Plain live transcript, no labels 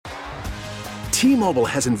T-Mobile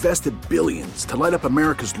has invested billions to light up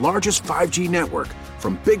America's largest 5G network,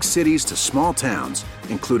 from big cities to small towns,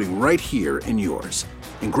 including right here in yours.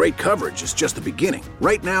 And great coverage is just the beginning.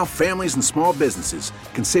 Right now, families and small businesses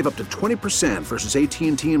can save up to 20% versus AT&T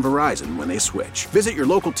and Verizon when they switch. Visit your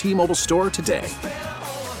local T-Mobile store today.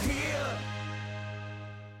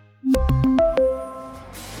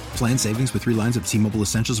 Plan savings with 3 lines of T-Mobile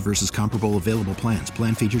Essentials versus comparable available plans.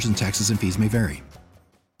 Plan features and taxes and fees may vary.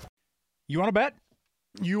 You want to bet?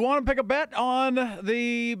 You want to pick a bet on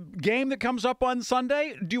the game that comes up on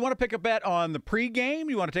Sunday? Do you want to pick a bet on the pregame?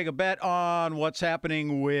 You want to take a bet on what's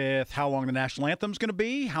happening with how long the national anthem is going to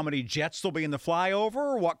be, how many jets there'll be in the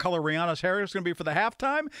flyover, what color Rihanna's hair is going to be for the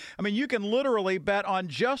halftime? I mean, you can literally bet on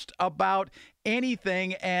just about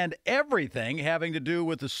anything and everything having to do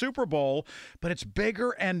with the Super Bowl, but it's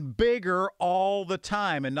bigger and bigger all the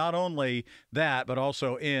time. And not only that, but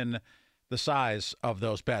also in the size of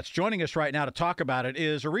those bets. Joining us right now to talk about it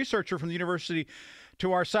is a researcher from the university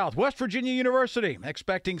to our south, West Virginia University,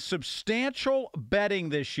 expecting substantial betting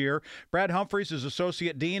this year. Brad Humphreys is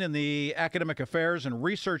Associate Dean in the Academic Affairs and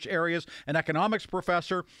Research Areas and Economics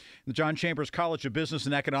Professor in the John Chambers College of Business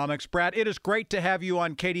and Economics. Brad, it is great to have you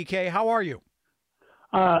on KDK. How are you?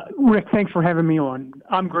 Rick, thanks for having me on.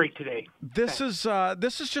 I'm great today. This is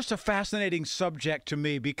just a fascinating subject to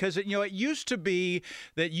me because it used to be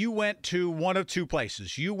that you went to one of two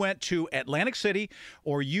places. You went to Atlantic City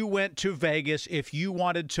or you went to Vegas if you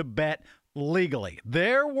wanted to bet legally.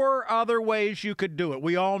 There were other ways you could do it.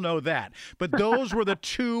 We all know that. But those were the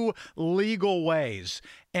two legal ways.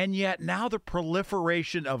 And yet now the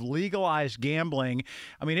proliferation of legalized gambling,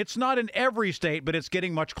 I mean, it's not in every state, but it's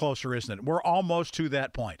getting much closer, isn't it? We're almost to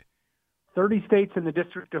that point. 30 states in the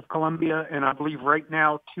District of Columbia, and I believe right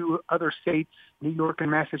now 2 other states, New York and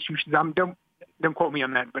Massachusetts. Don't quote me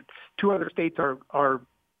on that, but 2 other states are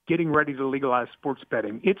getting ready to legalize sports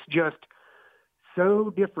betting. It's just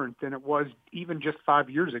so different than it was even just 5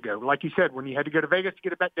 years ago. Like you said, when you had to go to Vegas to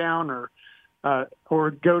get a bet down or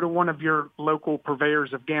go to one of your local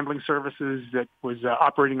purveyors of gambling services that was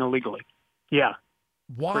operating illegally. Yeah.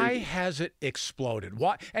 Why Crazy. has it exploded?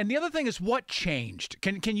 Why? And the other thing is, what changed?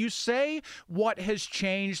 Can you say what has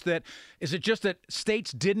changed? That is it just that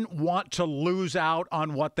states didn't want to lose out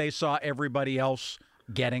on what they saw everybody else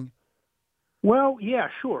getting? Well, yeah,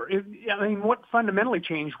 sure. What fundamentally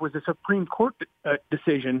changed was the Supreme Court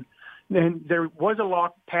decision. And there was a law,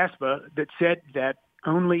 PASPA, that said that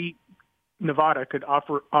only Nevada could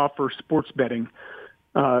offer sports betting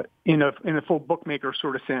in a full bookmaker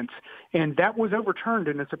sort of sense. And that was overturned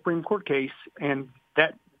in a Supreme Court case. And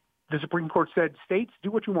that the Supreme Court said, states,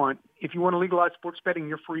 do what you want. If you want to legalize sports betting,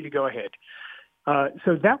 you're free to go ahead.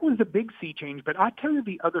 So that was the big sea change. But I tell you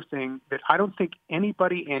the other thing that I don't think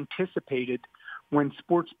anybody anticipated when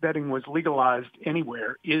sports betting was legalized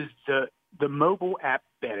anywhere is the mobile app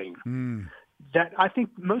betting. That I think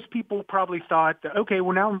most people probably thought, okay,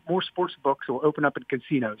 well, now more sports books will open up in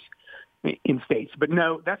casinos in states. But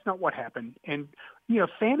no, that's not what happened. And,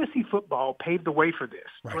 fantasy football paved the way for this.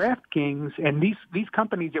 Right. DraftKings and these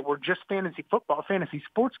companies that were just fantasy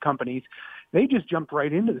sports companies, they just jumped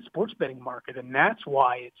right into the sports betting market, and that's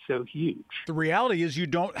why it's so huge. The reality is you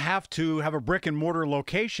don't have to have a brick-and-mortar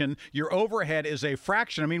location. Your overhead is a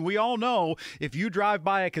fraction. I mean, we all know if you drive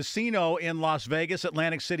by a casino in Las Vegas,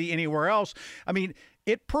 Atlantic City, anywhere else, I mean,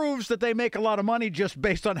 it proves that they make a lot of money just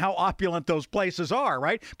based on how opulent those places are,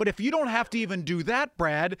 right? But if you don't have to even do that,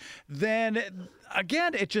 Brad, then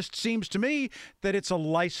again, it just seems to me that it's a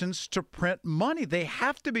license to print money. They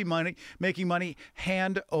have to be making money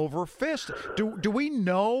hand over fist. Do we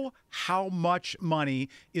know how much money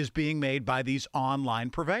is being made by these online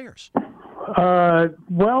purveyors?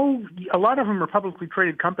 Well, a lot of them are publicly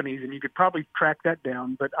traded companies, and you could probably track that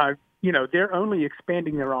down. But they're only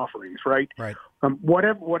expanding their offerings, right? Right.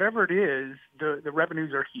 Whatever it is, the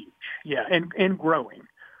revenues are huge, yeah, and growing,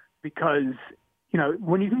 because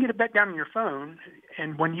when you can get a bet down on your phone,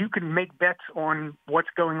 and when you can make bets on what's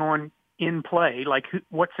going on in play, like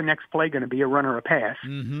what's the next play going to be, a run or a pass,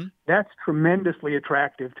 that's tremendously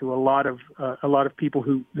attractive to a lot of people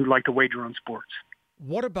who like to wager on sports.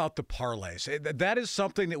 What about the parlays? That is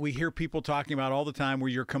something that we hear people talking about all the time, where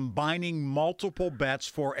you're combining multiple bets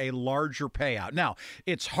for a larger payout. Now,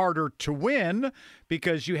 it's harder to win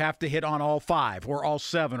because you have to hit on all 5 or all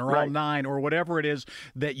 7 or all 9 or whatever it is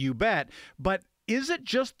that you bet. But is it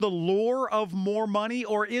just the lure of more money,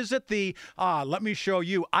 or is it let me show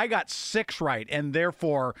you, I got 6 right, and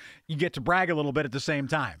therefore you get to brag a little bit at the same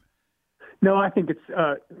time? No, I think it's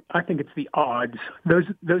the odds.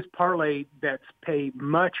 Those parlay bets pay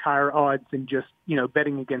much higher odds than just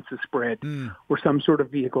betting against the spread or some sort of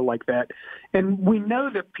vehicle like that. And we know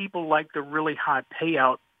that people like the really high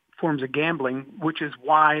payout forms of gambling, which is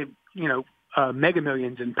why Mega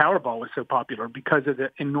Millions and Powerball is so popular, because of the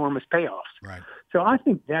enormous payoffs. Right. So I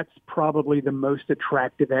think that's probably the most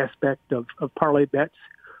attractive aspect of parlay bets.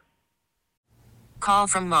 Call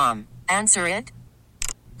from mom. Answer it.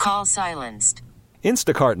 Call silenced.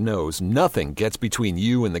 Instacart knows nothing gets between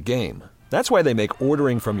you and the game. That's why they make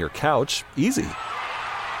ordering from your couch easy.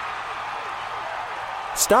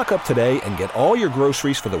 Stock up today and get all your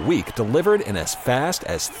groceries for the week delivered in as fast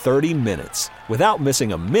as 30 minutes without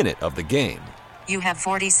missing a minute of the game. You have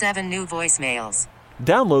 47 new voicemails.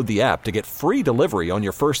 Download the app to get free delivery on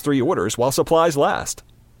your first 3 orders while supplies last.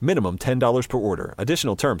 Minimum $10 per order.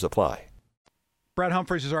 Additional terms apply. Brad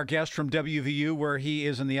Humphreys is our guest from WVU, where he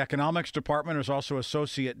is in the economics department. Is also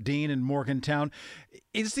associate dean in Morgantown.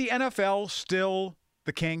 Is the NFL still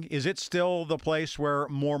the king? Is it still the place where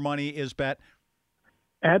more money is bet?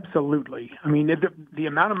 Absolutely. I mean, the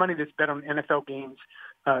amount of money that's bet on NFL games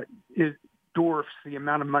dwarfs the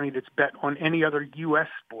amount of money that's bet on any other U.S.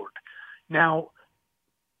 sport. Now,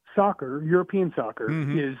 soccer, European soccer,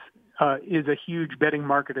 is a huge betting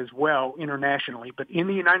market as well internationally. But in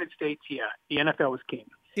the United States, the NFL is king.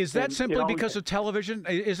 Is that simply because of television?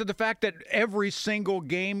 Is it the fact that every single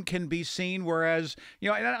game can be seen? Whereas,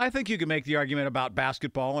 I think you can make the argument about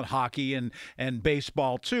basketball and hockey and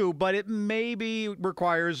baseball too, but it maybe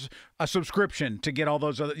requires a subscription to get all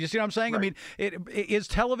those other. You see what I'm saying? Right. I mean, is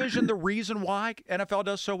television the reason why NFL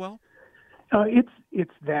does so well? It's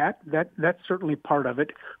that's certainly part of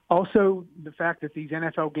it. Also, the fact that these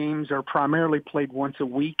NFL games are primarily played once a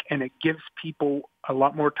week, and it gives people a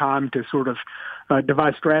lot more time to sort of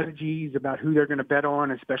devise strategies about who they're going to bet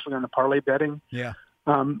on, especially on the parlay betting. Yeah.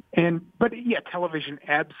 But television,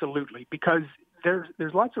 absolutely, because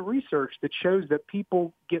there's lots of research that shows that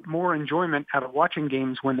people get more enjoyment out of watching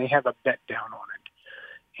games when they have a bet down on it.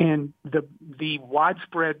 And the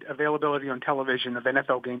widespread availability on television of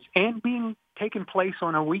NFL games and being taken place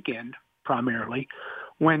on a weekend primarily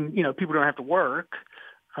when, people don't have to work,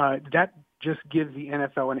 that just gives the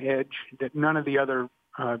NFL an edge that none of the other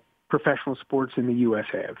professional sports in the U.S.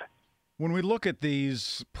 have. When we look at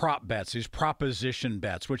these prop bets, these proposition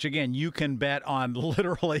bets, which, again, you can bet on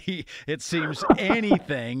literally, it seems,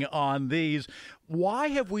 anything on these, why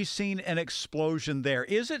have we seen an explosion there?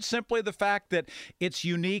 Is it simply the fact that it's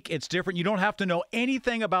unique, it's different, you don't have to know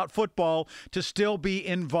anything about football to still be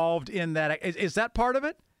involved in that? Is that part of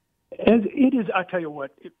it? As it is, I tell you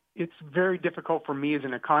what, it's very difficult for me as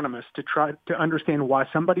an economist to try to understand why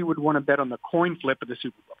somebody would want to bet on the coin flip of the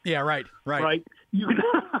Super Bowl. Yeah, right.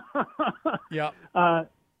 Yeah.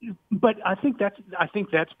 But I think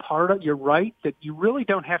that's part of. You're right that you really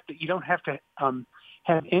don't have to. You don't have to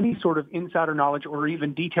have any sort of insider knowledge or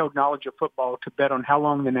even detailed knowledge of football to bet on how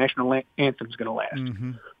long the national anthem is going to last.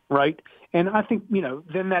 Mm-hmm. Right. And I think,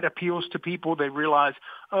 then that appeals to people. They realize,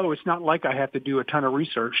 it's not like I have to do a ton of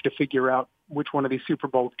research to figure out which one of these Super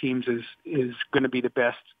Bowl teams is going to be the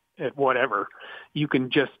best at whatever. You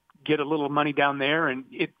can just get a little money down there and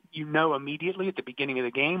immediately at the beginning of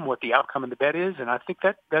the game what the outcome of the bet is. And I think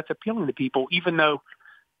that's appealing to people, even though,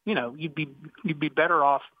 you'd be better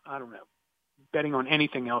off, I don't know, betting on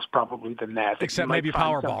anything else probably than that. Except maybe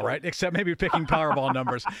Powerball, right? Except maybe picking Powerball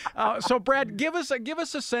numbers. So, Brad, give us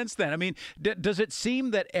a sense then. I mean, does it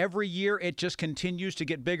seem that every year it just continues to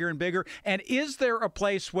get bigger and bigger? And is there a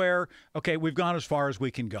place where, okay, we've gone as far as we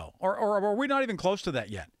can go? Or are we not even close to that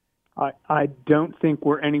yet? I don't think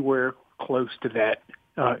we're anywhere close to that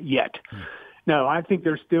yet. No, I think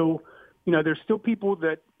there's still people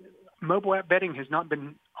that mobile app betting has not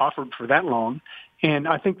been offered for that long. And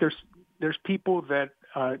I think there's people that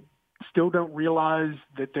still don't realize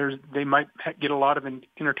that they might get a lot of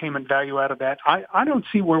entertainment value out of that. I don't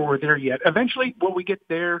see where we're there yet. Eventually, will we get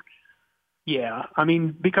there? Yeah. I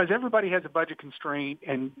mean, because everybody has a budget constraint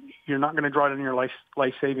and you're not going to draw it on your life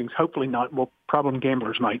savings. Hopefully not. Well, problem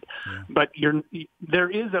gamblers might. Yeah. But there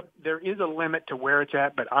is a limit to where it's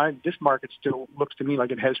at, but this market still looks to me like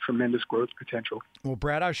it has tremendous growth potential. Well,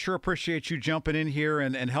 Brad, I sure appreciate you jumping in here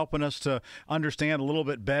and helping us to understand a little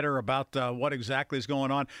bit better about what exactly is going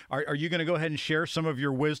on. Are you going to go ahead and share some of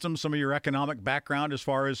your wisdom, some of your economic background as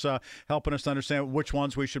far as helping us to understand which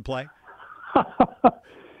ones we should play?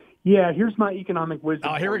 Yeah, here's my economic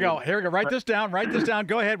wisdom. Oh, here we go. Write this down.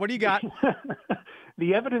 Go ahead. What do you got?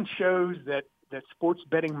 The evidence shows that sports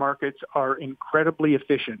betting markets are incredibly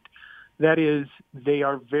efficient. That is, they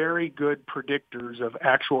are very good predictors of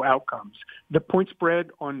actual outcomes. The point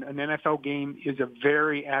spread on an NFL game is a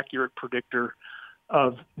very accurate predictor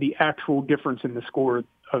of the actual difference in the score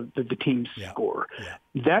of the team's score.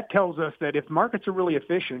 Yeah. That tells us that if markets are really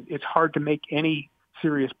efficient, it's hard to make any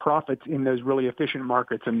serious profits in those really efficient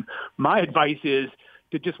markets. And my advice is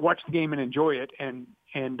to just watch the game and enjoy it, and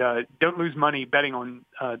don't lose money betting on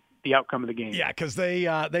the outcome of the game. Yeah, because they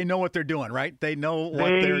know what they're doing, right? They know what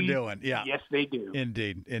they're doing. Yeah. Yes, they do.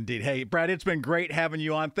 Indeed. Hey, Brad, it's been great having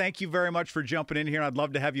you on. Thank you very much for jumping in here. I'd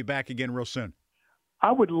love to have you back again real soon.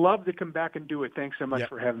 I would love to come back and do it. Thanks so much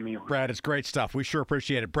for having me on. Brad, it's great stuff. We sure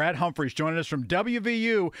appreciate it. Brad Humphreys joining us from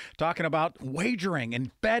WVU, talking about wagering and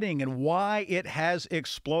betting and why it has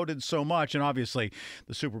exploded so much. And obviously,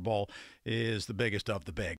 the Super Bowl is the biggest of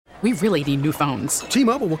the big. We really need new phones.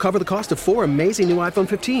 T-Mobile will cover the cost of 4 amazing new iPhone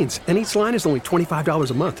 15s, and each line is only $25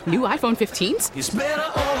 a month. New iPhone 15s? It's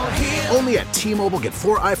better over here. Only at T-Mobile, get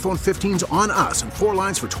 4 iPhone 15s on us and 4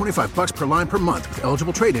 lines for $25 per line per month with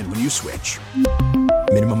eligible trade-in when you switch.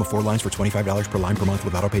 Minimum of 4 lines for $25 per line per month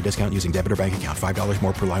with autopay discount using debit or bank account. $5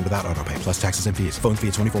 more per line without autopay, plus taxes and fees. Phone fee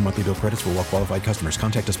at 24 monthly bill credits for well-qualified customers.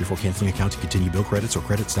 Contact us before canceling account to continue bill credits or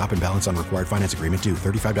credit stop and balance on required finance agreement due.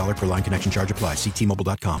 $35 per line connection charge applies. See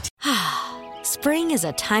T-Mobile.com. Spring is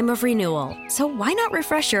a time of renewal, so why not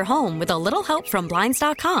refresh your home with a little help from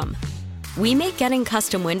Blinds.com? We make getting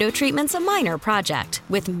custom window treatments a minor project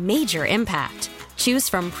with major impact. Choose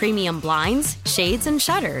from premium blinds, shades, and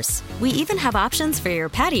shutters. We even have options for your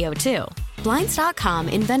patio, too. Blinds.com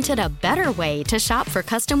invented a better way to shop for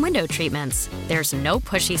custom window treatments. There's no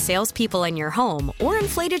pushy salespeople in your home or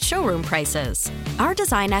inflated showroom prices. Our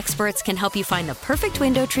design experts can help you find the perfect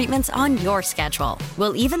window treatments on your schedule.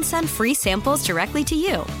 We'll even send free samples directly to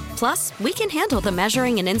you. Plus, we can handle the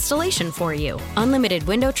measuring and installation for you. Unlimited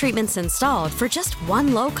window treatments installed for just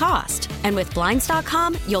one low cost. And with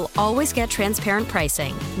Blinds.com, you'll always get transparent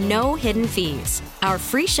pricing. No hidden fees. Our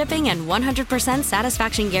free shipping and 100%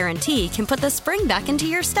 satisfaction guarantee can put the spring back into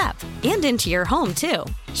your step and into your home, too.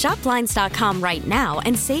 Shop Blinds.com right now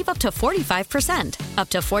and save up to 45%. Up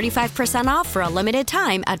to 45% off for a limited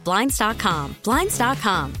time at Blinds.com.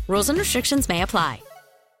 Blinds.com. Rules and restrictions may apply.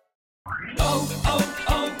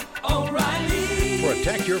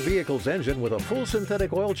 Protect your vehicle's engine with a full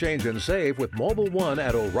synthetic oil change and save with Mobil 1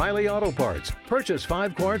 at O'Reilly Auto Parts. Purchase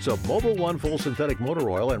 5 quarts of Mobil 1 full synthetic motor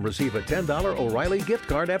oil and receive a $10 O'Reilly gift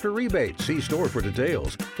card after rebate. See store for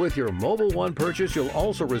details. With your Mobil 1 purchase, you'll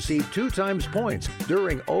also receive 2 times points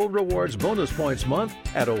during O Rewards Bonus Points Month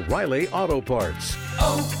at O'Reilly Auto Parts.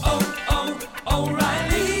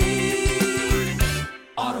 O'Reilly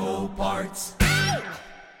Auto Parts.